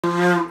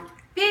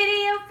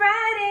Video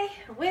Friday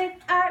with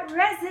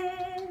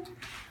ArtResin.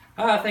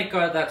 Thank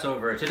God that's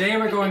over. Today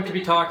we're going to be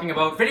talking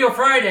about Video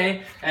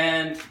Friday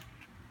and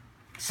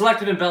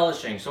selective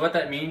embellishing. So what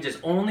that means is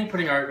only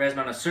putting art resin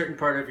on a certain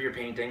part of your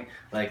painting,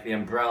 like the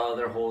umbrella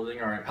they're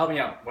holding, or help me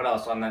out, what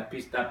else on that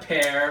piece, that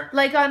pear?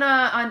 Like on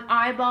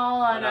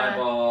eyeball, An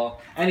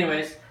eyeball.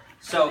 Anyways,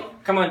 so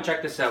come on,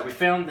 check this out. We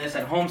found this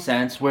at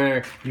HomeSense,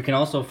 where you can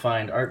also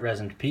find art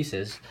resin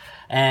pieces.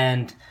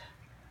 And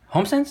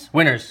HomeSense?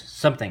 Winners,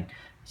 something.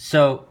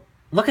 So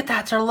look at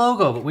that, it's our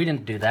logo, but we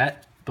didn't do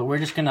that. But we're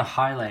just gonna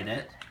highlight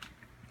it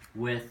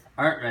with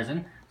art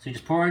resin. So you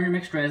just pour in your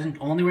mixed resin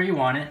only where you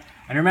want it.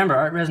 And remember,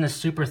 art resin is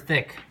super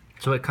thick,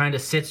 so it kind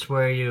of sits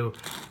where you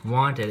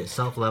want it. It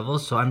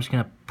self-levels, so I'm just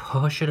gonna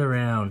push it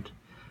around.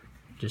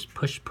 Just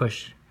push,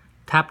 push.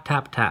 Tap,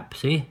 tap, tap,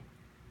 see?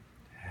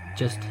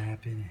 Just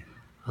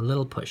a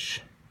little push.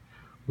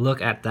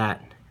 Look at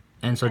that.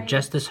 And so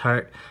just this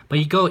heart, but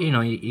you go,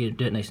 you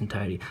do it nice and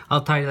tidy.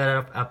 I'll tidy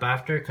that up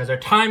after, because our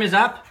time is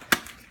up.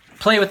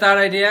 Play with that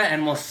idea,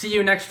 and we'll see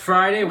you next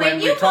Friday when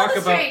we talk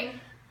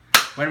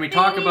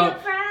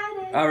about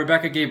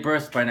Rebecca gave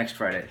birth by next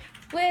Friday.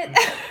 With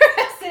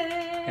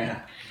ArtResin. Yeah.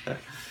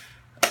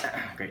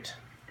 Great.